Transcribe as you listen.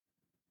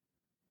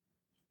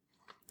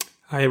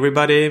Hi,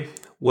 everybody.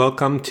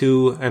 Welcome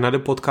to another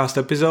podcast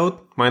episode.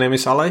 My name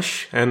is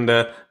Aleš, and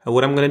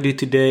what I'm going to do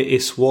today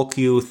is walk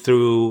you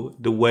through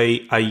the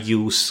way I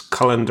use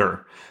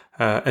Calendar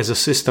as a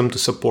system to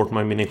support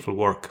my meaningful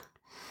work.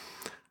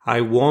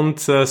 I won't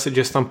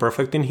suggest I'm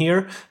perfect in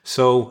here,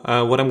 so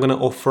what I'm going to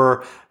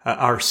offer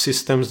are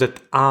systems that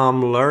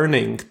I'm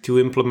learning to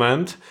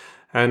implement.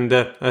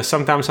 And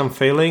sometimes I'm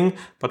failing,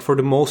 but for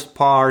the most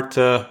part,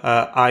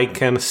 I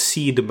can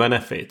see the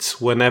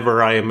benefits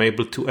whenever I am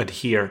able to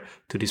adhere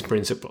to these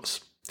principles.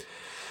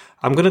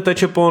 I'm going to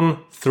touch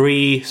upon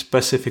three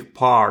specific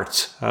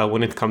parts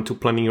when it comes to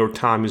planning your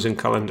time using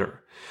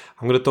Calendar.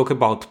 I'm going to talk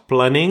about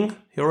planning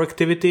your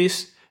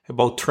activities,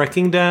 about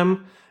tracking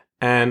them,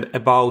 and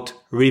about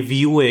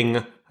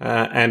reviewing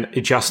and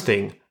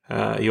adjusting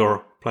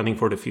your planning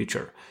for the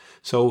future.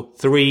 So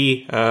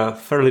three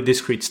fairly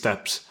discrete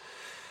steps.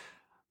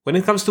 When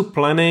it comes to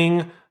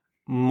planning,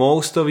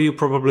 most of you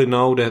probably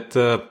know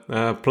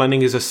that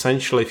planning is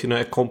essential if you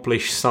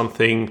accomplish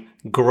something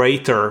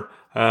greater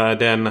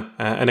than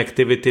an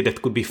activity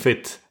that could be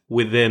fit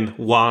within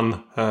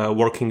one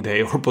working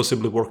day or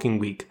possibly working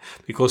week,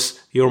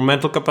 because your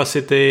mental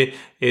capacity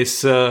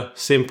is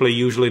simply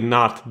usually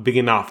not big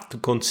enough to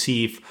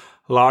conceive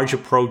larger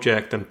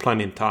project and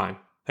plan in time.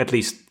 At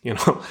least,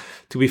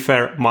 to be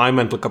fair, my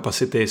mental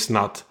capacity is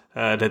not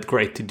that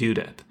great to do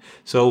that.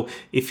 So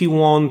if you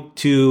want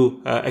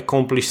to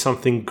accomplish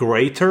something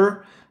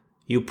greater,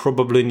 you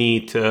probably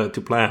need to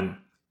plan.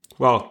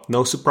 Well,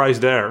 no surprise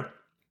there.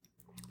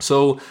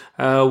 So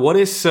what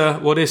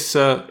is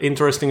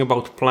interesting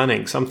about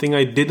planning? Something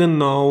I didn't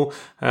know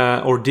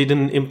or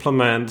didn't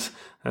implement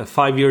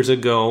 5 years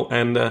ago,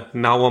 and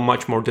now I'm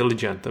much more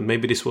diligent, and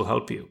maybe this will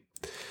help you.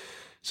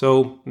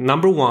 So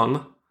number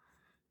one,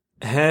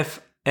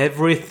 have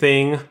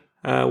everything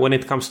when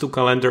it comes to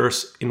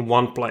calendars in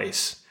one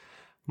place.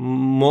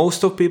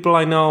 Most of people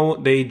I know,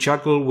 they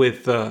juggle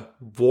with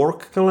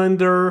work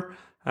calendar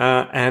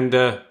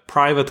and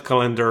private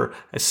calendar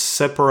as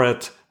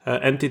separate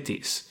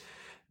entities.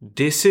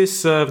 This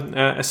is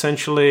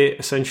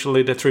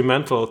essentially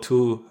detrimental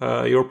to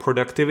your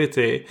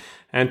productivity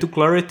and to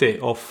clarity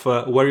of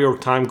where your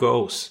time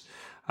goes.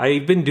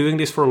 I've been doing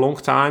this for a long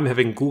time,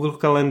 having Google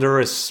Calendar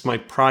as my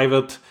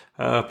private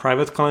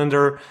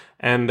calendar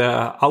and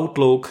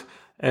Outlook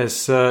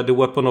as the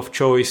weapon of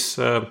choice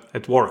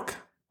at work.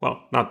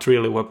 Well, not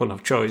really weapon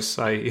of choice.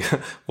 I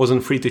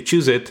wasn't free to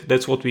choose it.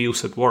 That's what we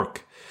use at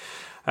work.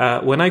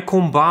 When I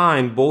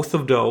combine both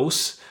of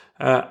those,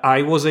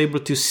 I was able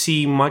to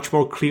see much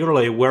more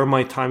clearly where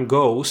my time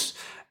goes.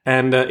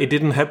 And it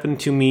didn't happen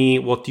to me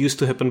what used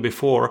to happen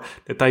before,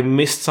 that I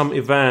missed some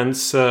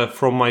events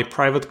from my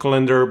private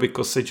calendar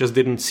because I just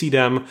didn't see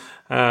them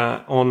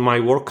on my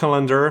work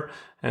calendar.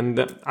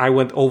 And I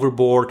went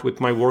overboard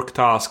with my work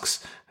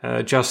tasks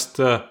just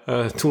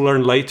to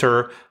learn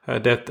later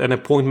that an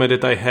appointment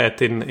that I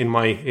had in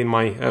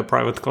my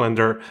private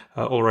calendar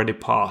already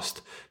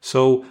passed.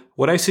 So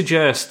what I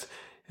suggest,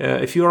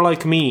 if you are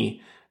like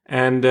me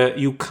and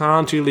you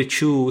can't really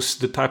choose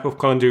the type of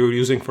calendar you're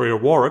using for your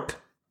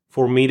work,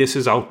 for me this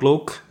is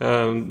Outlook,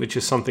 which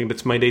is something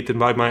that's mandated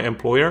by my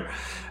employer,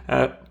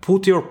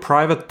 put your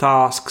private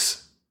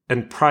tasks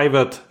and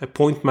private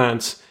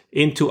appointments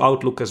into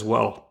Outlook as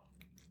well.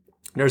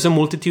 There's a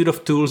multitude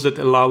of tools that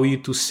allow you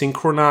to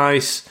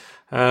synchronize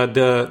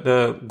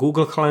the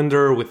Google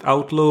Calendar with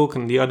Outlook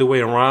and the other way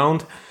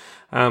around.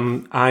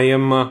 I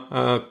am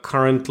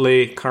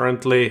currently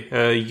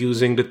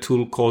using the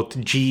tool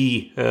called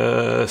G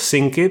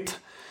Sync It,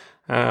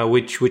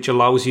 which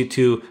allows you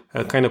to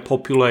kind of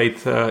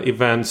populate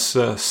events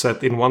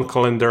set in one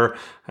calendar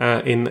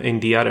in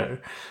the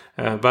other.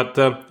 But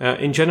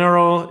in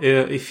general,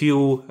 if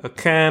you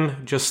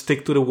can, just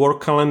stick to the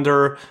work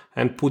calendar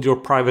and put your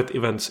private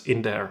events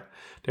in there.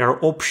 There are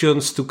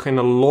options to kind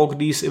of log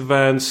these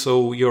events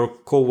so your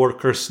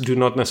coworkers do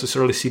not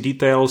necessarily see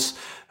details,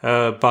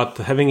 but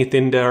having it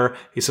in there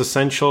is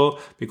essential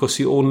because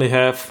you only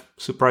have,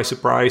 surprise,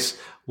 surprise,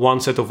 one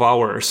set of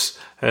hours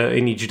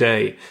in each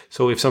day.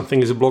 So if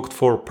something is blocked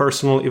for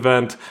personal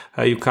event,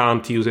 you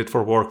can't use it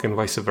for work and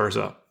vice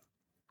versa.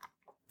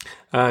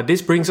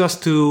 This brings us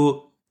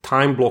to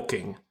time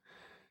blocking.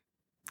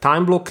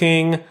 Time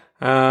blocking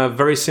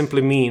very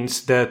simply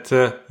means that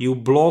you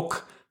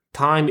block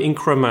time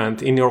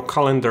increment in your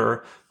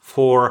calendar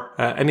for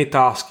any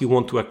task you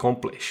want to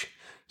accomplish.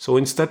 So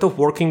instead of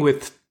working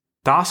with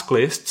task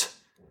lists,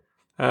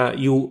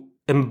 you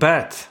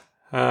embed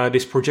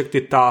these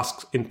projected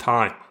tasks in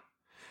time.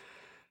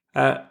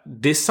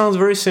 This sounds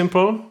very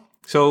simple.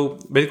 So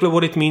basically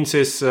what it means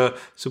is,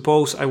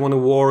 suppose I want to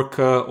work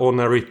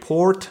on a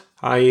report.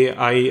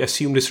 I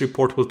assume this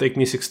report will take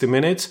me 60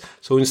 minutes.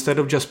 So instead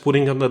of just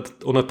putting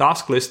on a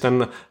task list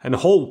and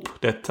hope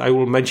that I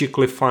will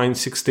magically find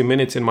 60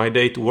 minutes in my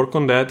day to work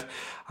on that,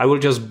 I will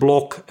just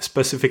block a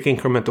specific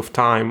increment of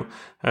time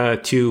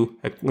to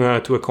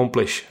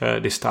accomplish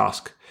this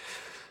task.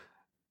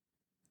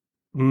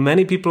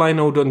 Many people I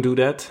know don't do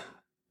that.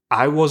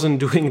 I wasn't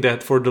doing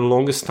that for the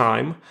longest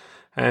time.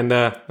 And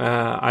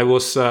I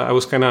was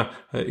kind of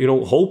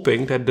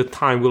hoping that the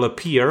time will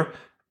appear,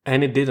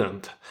 and it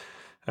didn't.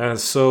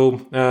 So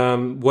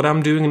what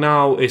I'm doing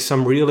now is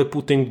I'm really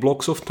putting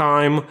blocks of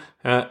time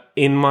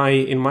in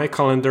my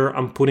calendar.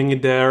 I'm putting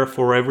it there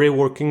for every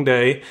working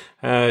day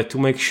to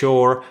make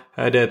sure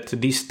that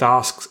these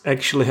tasks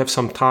actually have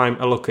some time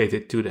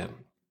allocated to them.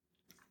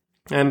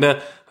 And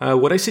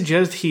what I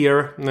suggest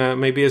here,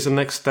 maybe as a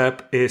next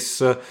step,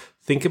 is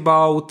think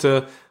about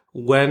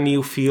when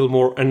you feel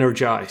more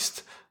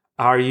energized.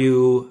 Are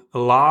you a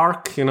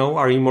lark?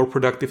 Are you more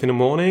productive in the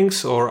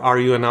mornings, or are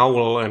you an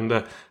owl and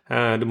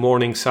the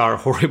mornings are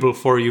horrible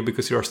for you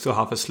because you are still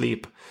half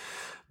asleep?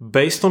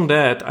 Based on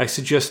that, I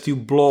suggest you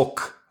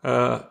block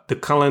the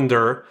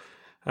calendar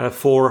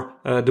for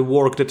the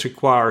work that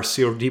requires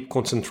your deep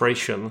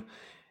concentration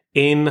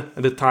in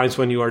the times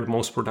when you are the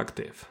most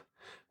productive.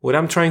 What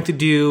I'm trying to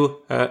do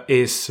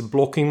is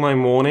blocking my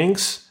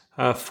mornings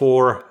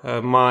for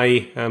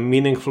my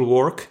meaningful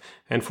work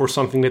and for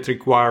something that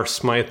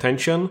requires my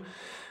attention,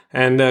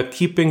 and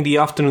keeping the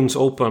afternoons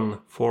open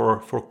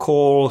for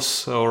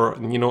calls or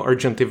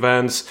urgent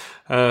events,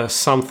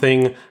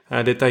 something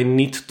that I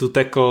need to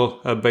tackle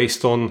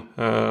based on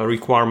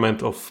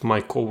requirement of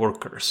my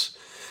coworkers.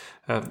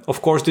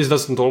 Of course, this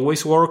doesn't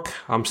always work.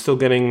 I'm still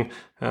getting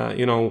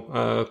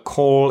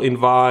call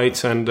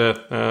invites and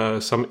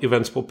some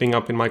events popping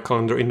up in my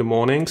calendar in the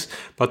mornings,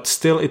 but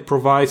still it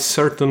provides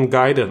certain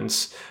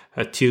guidance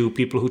to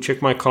people who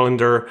check my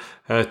calendar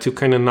to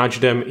kind of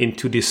nudge them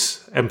into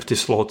these empty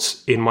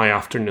slots in my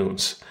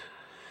afternoons.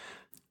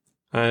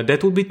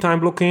 That would be time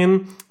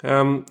blocking.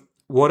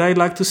 What I'd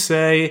like to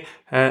say,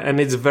 and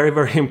it's very,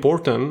 very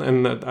important,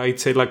 and I'd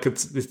say like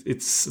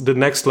it's the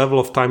next level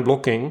of time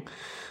blocking.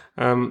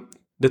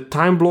 The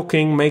time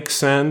blocking makes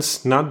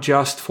sense not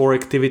just for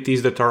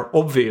activities that are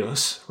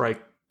obvious,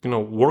 right?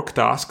 Work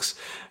tasks,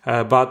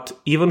 but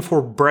even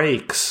for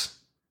breaks.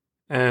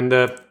 And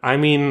I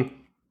mean,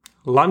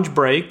 lunch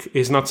break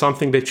is not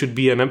something that should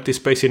be an empty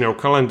space in your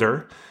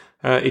calendar.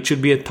 It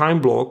should be a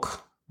time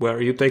block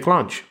where you take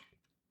lunch.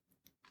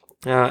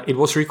 It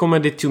was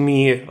recommended to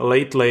me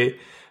lately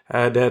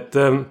that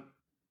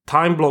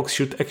time blocks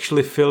should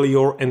actually fill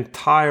your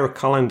entire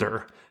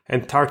calendar,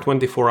 entire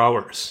 24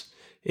 hours,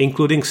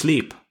 including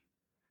sleep.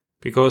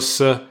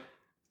 Because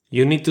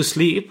you need to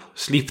sleep.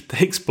 Sleep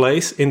takes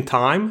place in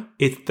time.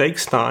 It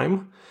takes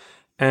time.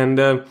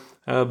 And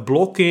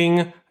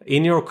blocking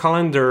in your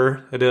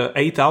calendar the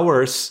 8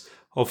 hours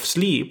of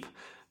sleep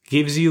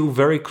gives you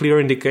very clear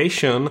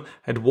indication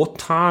at what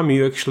time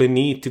you actually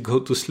need to go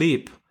to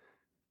sleep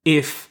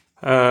if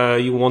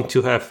you want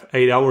to have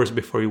 8 hours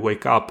before you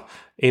wake up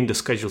in the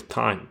scheduled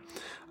time.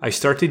 I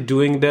started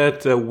doing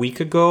that a week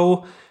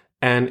ago,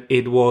 and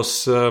it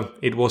was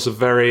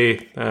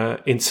very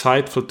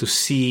insightful to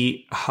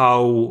see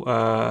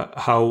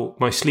how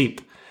my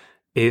sleep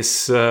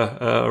is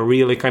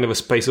really kind of a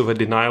space of a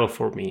denial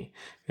for me.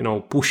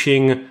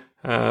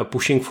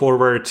 Pushing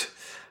forward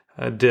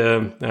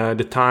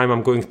the time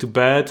I'm going to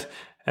bed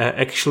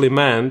actually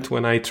meant,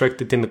 when I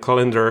tracked it in the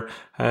calendar,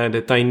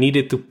 that I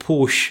needed to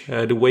push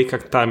the wake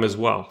up time as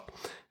well.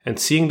 And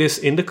seeing this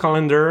in the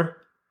calendar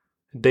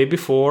day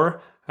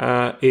before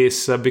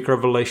is a big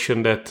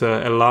revelation that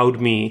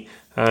allowed me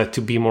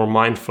to be more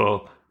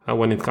mindful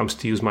when it comes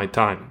to use my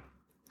time.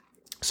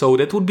 So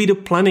that would be the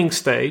planning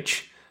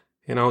stage.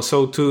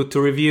 So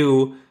to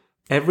review,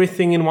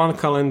 everything in one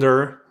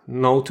calendar,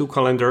 no two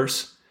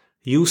calendars,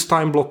 use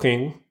time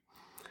blocking,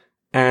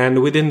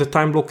 and within the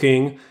time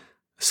blocking,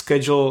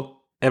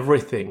 schedule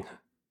everything.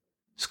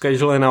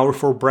 Schedule an hour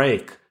for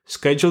break.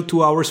 Schedule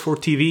 2 hours for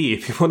TV.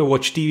 If you want to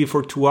watch TV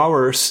for 2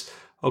 hours,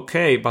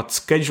 okay, but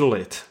schedule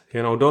it.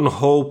 Don't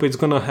hope it's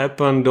going to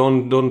happen.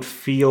 Don't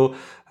feel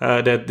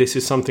that this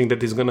is something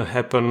that is going to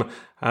happen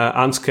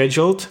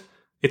unscheduled.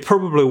 It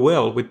probably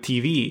will with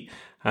TV,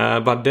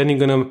 but then you're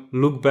going to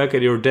look back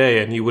at your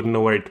day and you wouldn't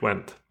know where it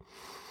went.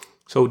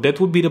 So that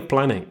would be the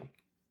planning.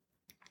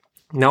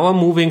 Now I'm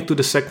moving to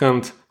the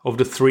second of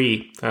the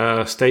three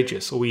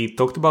stages. So we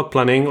talked about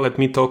planning. Let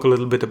me talk a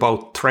little bit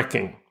about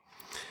tracking.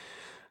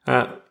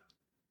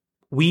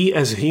 We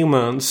as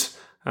humans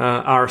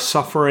are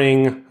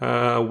suffering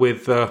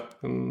with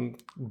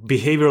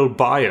behavioral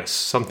bias,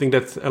 something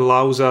that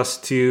allows us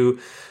to,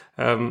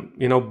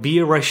 be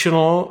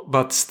irrational,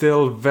 but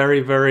still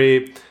very,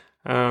 very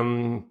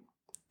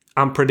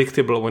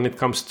unpredictable when it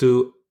comes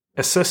to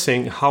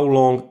assessing how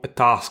long a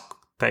task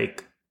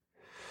takes.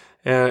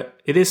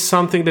 It is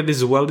something that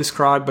is well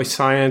described by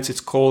science. It's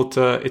called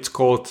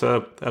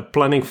a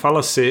planning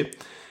fallacy,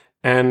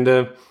 and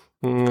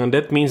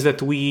that means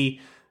that we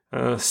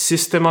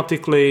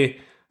systematically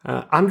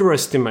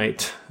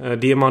underestimate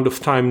the amount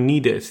of time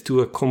needed to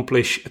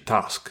accomplish a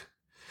task.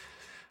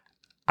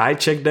 I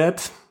checked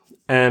that,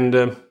 and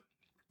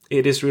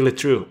it is really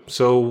true.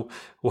 So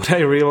what I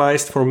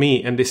realized for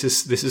me, and this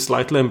is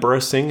slightly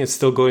embarrassing, it's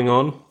still going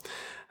on,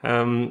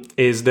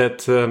 is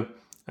that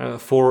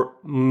for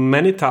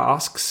many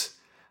tasks,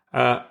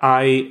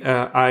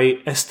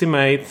 I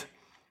estimate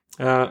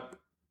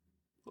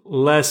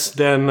less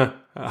than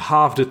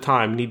half the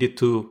time needed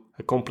to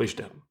accomplish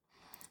them.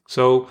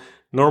 So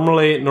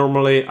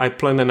normally I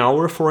plan an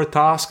hour for a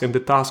task, and the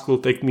task will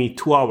take me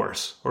 2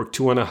 hours or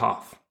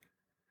 2.5.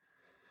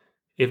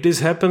 If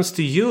this happens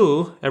to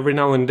you every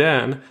now and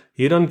then,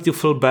 you don't need to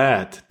feel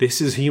bad.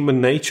 This is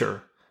human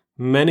nature.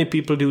 Many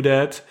people do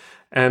that,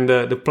 and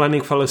the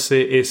planning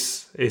fallacy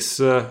is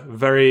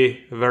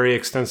very, very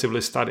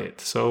extensively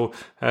studied. So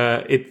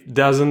it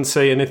doesn't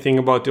say anything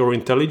about your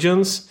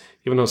intelligence,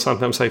 even though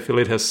sometimes I feel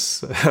it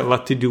has a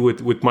lot to do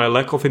with my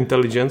lack of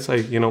intelligence.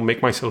 I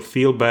make myself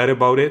feel bad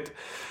about it,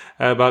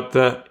 but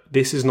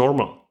this is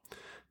normal.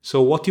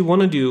 So what you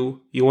want to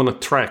do, you want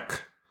to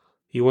track.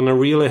 You want to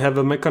really have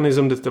a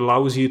mechanism that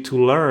allows you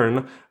to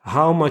learn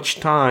how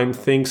much time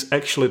things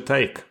actually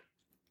take.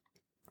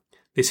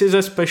 This is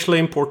especially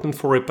important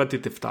for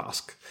repetitive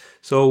tasks.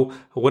 So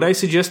what I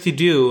suggest you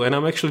do, and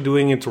I'm actually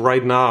doing it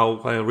right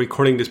now while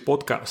recording this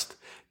podcast,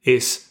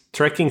 is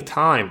tracking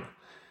time.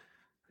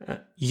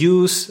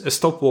 Use a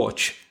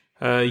stopwatch.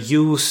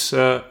 Use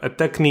a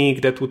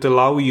technique that would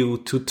allow you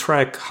to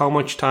track how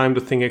much time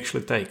the thing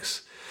actually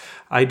takes.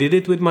 I did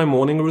it with my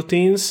morning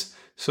routines.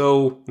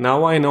 So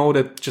now I know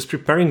that just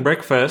preparing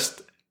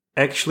breakfast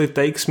actually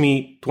takes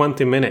me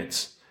 20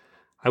 minutes.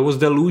 I was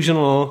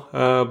delusional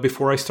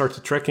before I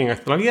started tracking. I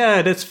thought,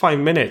 yeah, that's 5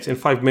 minutes. In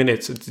 5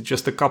 minutes, it's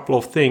just a couple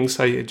of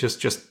things. I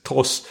just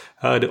toss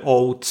the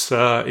oats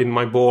in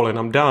my bowl and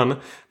I'm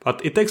done.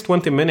 But it takes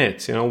 20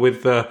 minutes,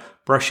 with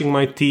brushing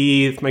my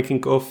teeth,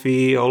 making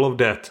coffee, all of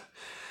that.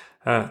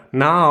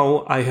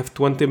 Now I have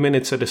 20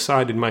 minutes set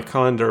aside in my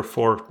calendar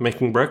for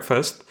making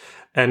breakfast,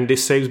 and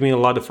this saves me a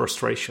lot of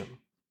frustration.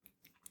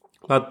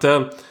 But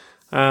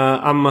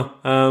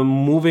I'm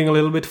moving a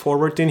little bit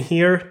forward in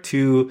here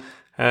to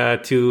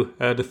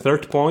the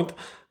third point,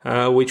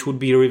 which would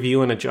be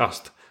review and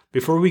adjust.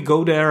 Before we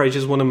go there, I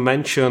just want to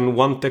mention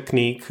one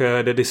technique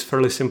that is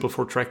fairly simple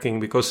for tracking,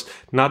 because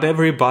not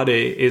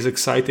everybody is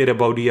excited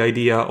about the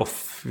idea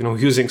of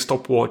using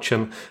stopwatch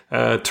and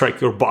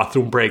track your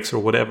bathroom breaks or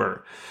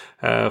whatever.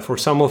 For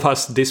some of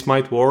us, this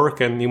might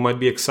work, and you might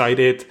be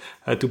excited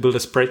to build a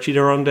spreadsheet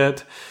around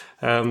that.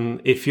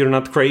 If you're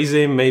not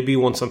crazy, maybe you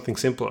want something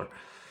simpler.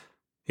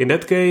 In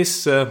that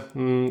case,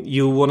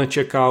 you want to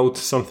check out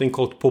something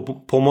called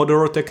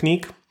Pomodoro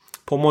technique.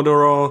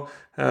 Pomodoro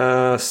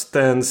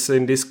stands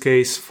in this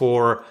case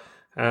for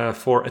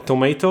a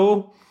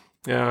tomato,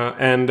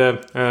 and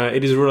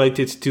it is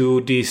related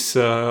to these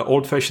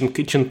old-fashioned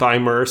kitchen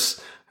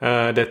timers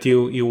that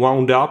you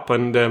wound up,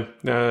 and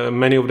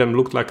many of them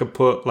looked like a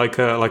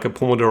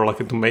Pomodoro, like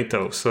a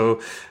tomato. So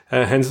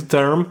hence the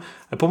term.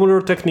 A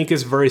Pomodoro technique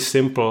is very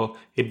simple.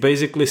 It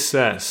basically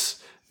says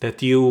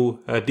that you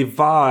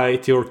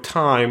divide your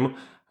time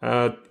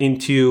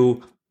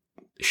into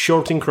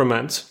short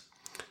increments.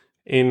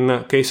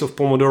 In case of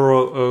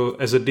Pomodoro,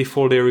 as a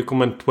default, they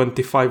recommend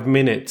 25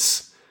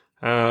 minutes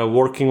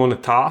working on a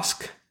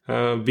task,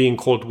 being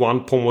called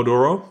one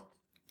Pomodoro.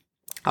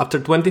 After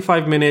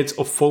 25 minutes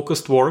of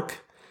focused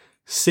work,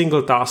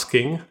 single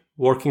tasking,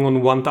 working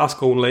on one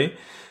task only,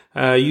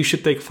 you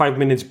should take 5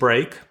 minutes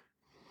break,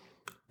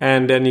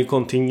 and then you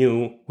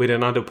continue with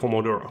another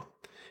Pomodoro.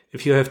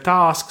 If you have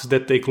tasks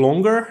that take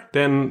longer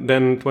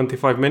than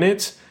 25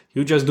 minutes,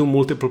 you just do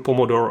multiple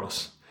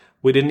Pomodoros.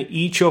 Within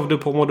each of the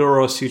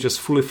Pomodoros, you just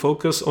fully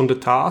focus on the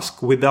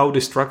task without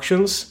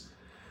distractions,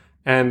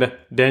 and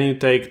then you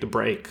take the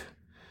break.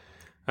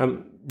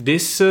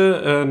 This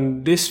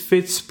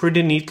fits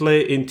pretty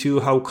neatly into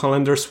how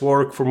calendars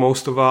work for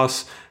most of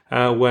us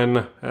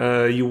when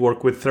you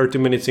work with 30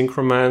 minutes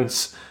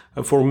increments.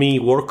 For me,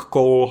 work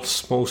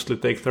calls mostly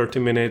take 30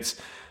 minutes.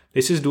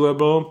 This is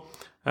doable.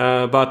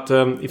 But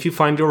if you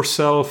find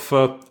yourself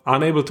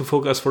unable to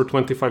focus for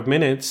 25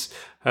 minutes,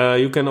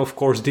 you can, of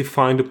course,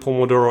 define the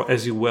Pomodoro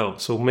as you will.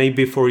 So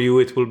maybe for you,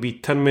 it will be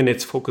 10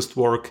 minutes focused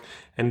work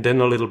and then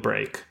a little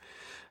break.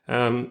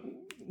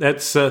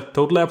 That's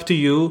totally up to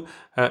you.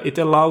 It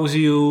allows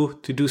you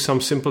to do some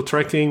simple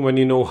tracking when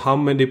you know how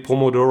many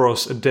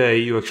Pomodoros a day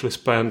you actually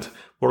spend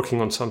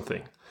working on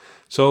something.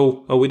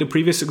 So with the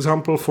previous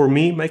example, for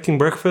me, making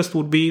breakfast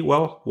would be,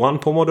 one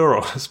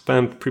Pomodoro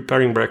spent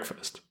preparing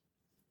breakfast.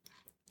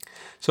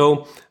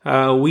 So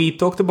we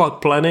talked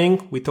about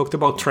planning, we talked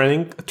about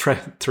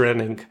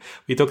training,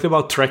 we talked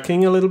about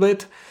tracking a little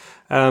bit.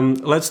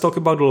 Let's talk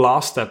about the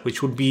last step,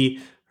 which would be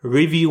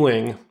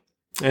reviewing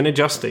and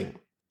adjusting.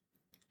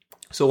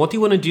 So what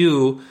you want to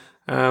do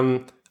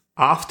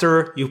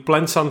after you've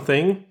planned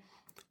something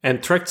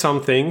and tracked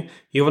something,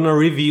 you want to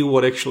review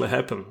what actually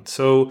happened.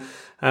 So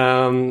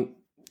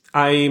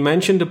I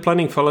mentioned the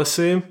planning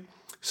fallacy.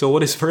 So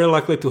what is very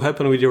likely to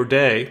happen with your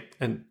day,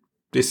 and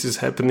this is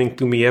happening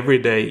to me every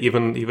day,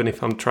 even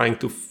if I'm trying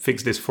to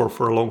fix this for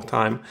a long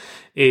time,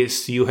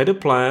 is you had a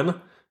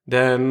plan,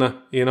 then,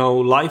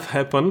 life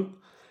happened,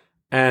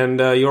 and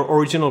your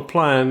original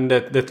plan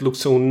that looked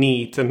so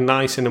neat and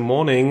nice in the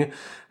morning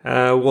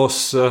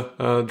was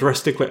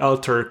drastically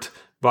altered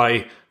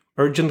by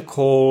urgent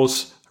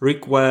calls,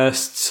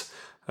 requests,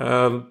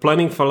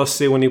 planning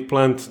fallacy when you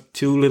planned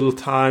too little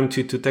time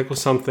to tackle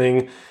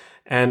something,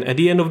 And at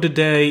the end of the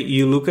day,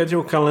 you look at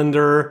your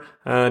calendar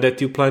that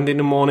you planned in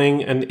the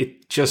morning, and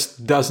it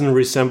just doesn't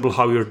resemble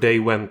how your day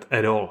went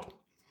at all.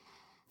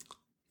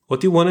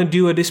 What you want to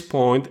do at this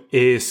point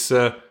is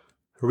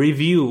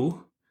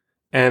review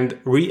and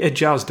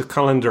readjust the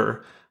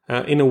calendar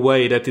in a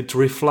way that it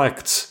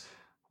reflects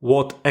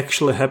what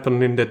actually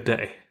happened in that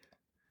day.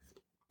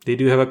 Did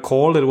you have a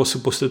call that was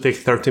supposed to take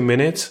 30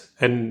 minutes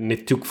and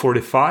it took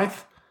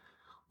 45?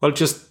 Well,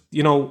 just,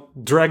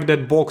 drag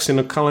that box in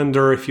a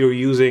calendar if you're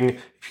using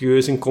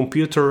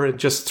computer and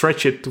just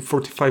stretch it to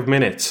 45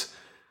 minutes.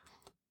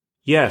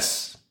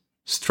 Yes,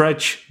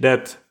 stretch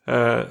that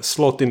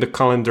slot in the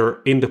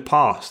calendar in the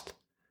past.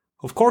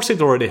 Of course,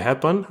 it already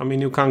happened. I mean,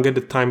 you can't get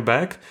the time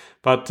back.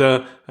 But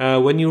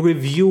when you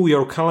review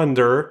your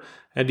calendar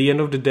at the end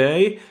of the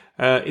day,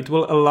 it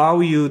will allow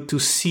you to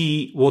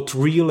see what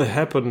really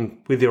happened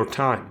with your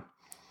time.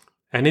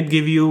 And it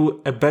gives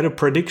you a better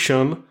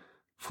prediction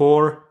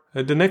for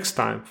the next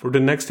time, for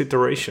the next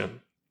iteration.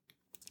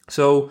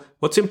 So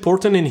what's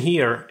important in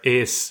here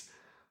is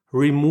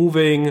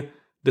removing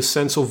the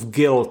sense of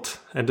guilt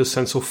and the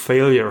sense of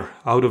failure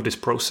out of this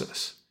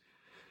process.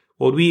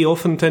 What we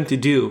often tend to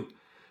do,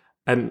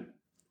 and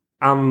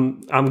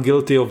I'm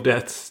guilty of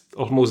that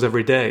almost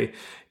every day,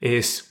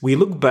 is we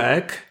look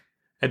back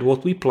at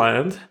what we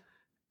planned,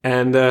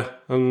 and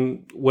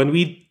when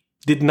we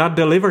did not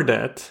deliver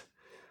that,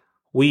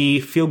 we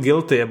feel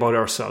guilty about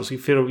ourselves. We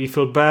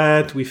feel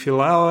bad. We feel,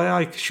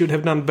 I should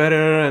have done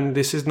better, and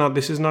this is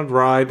not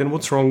right, and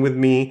what's wrong with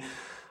me?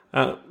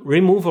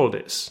 Remove all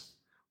this.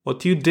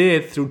 What you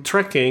did through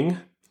tracking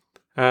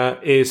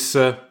is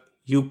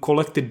you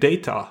collected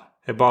data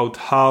about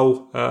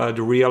how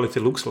the reality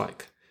looks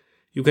like.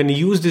 You can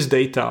use this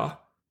data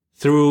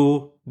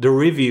through the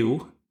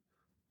review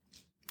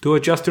to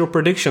adjust your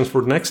predictions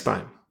for next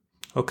time.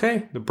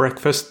 Okay, the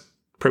breakfast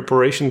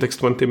preparation takes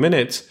 20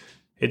 minutes.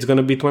 It's going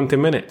to be 20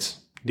 minutes.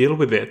 Deal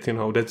with it.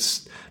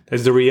 That's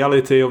the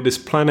reality of this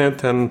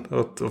planet and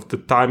of the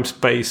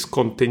time-space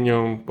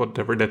continuum,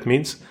 whatever that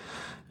means.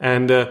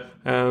 And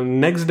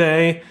next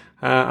day,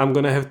 I'm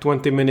going to have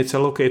 20 minutes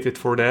allocated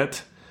for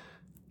that.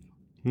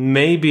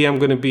 Maybe I'm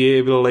going to be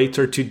able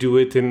later to do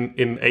it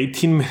in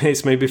 18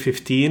 minutes, maybe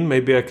 15.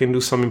 Maybe I can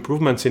do some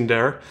improvements in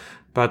there.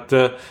 But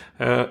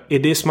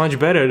it is much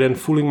better than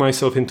fooling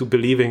myself into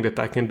believing that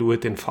I can do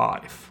it in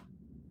 5.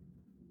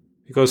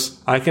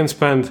 Because I can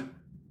spend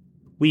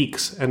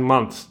weeks and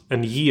months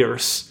and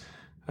years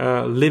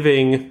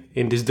living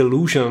in this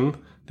delusion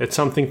that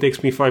something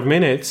takes me 5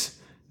 minutes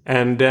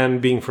and then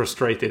being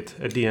frustrated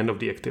at the end of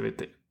the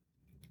activity.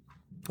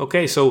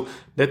 Okay, so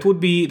that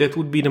would be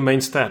the main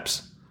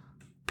steps.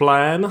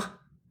 Plan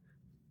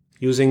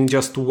using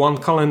just one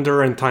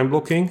calendar and time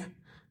blocking.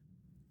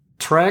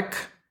 Track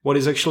what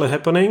is actually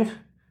happening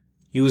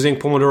using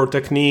Pomodoro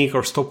technique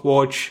or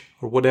stopwatch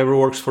or whatever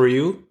works for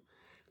you.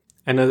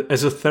 And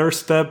as a third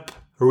step,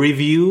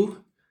 review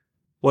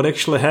what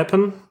actually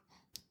happened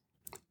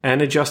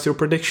and adjust your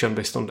prediction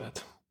based on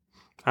that.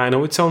 I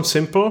know it sounds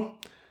simple,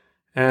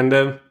 and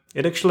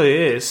it actually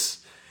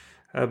is,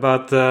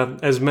 but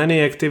as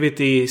many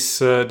activities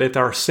that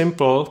are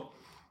simple,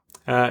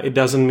 it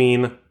doesn't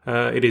mean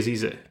it is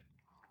easy.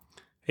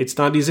 It's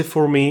not easy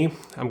for me.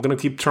 I'm going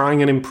to keep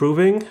trying and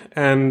improving,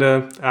 and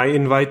I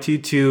invite you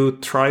to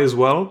try as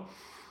well.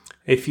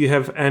 If you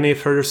have any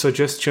further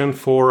suggestion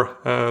for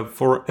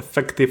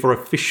effective or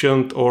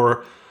efficient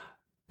or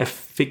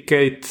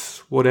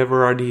efficate,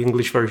 whatever are the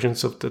English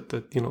versions of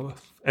the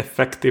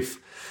effective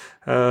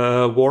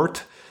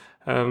word,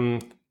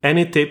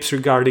 any tips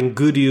regarding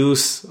good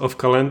use of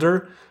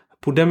calendar,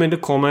 put them in the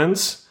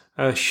comments,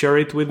 share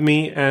it with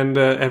me and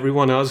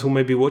everyone else who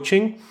may be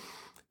watching.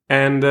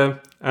 And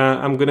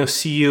I'm going to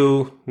see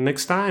you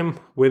next time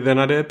with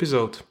another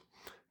episode.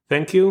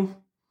 Thank you.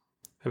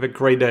 Have a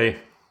great day.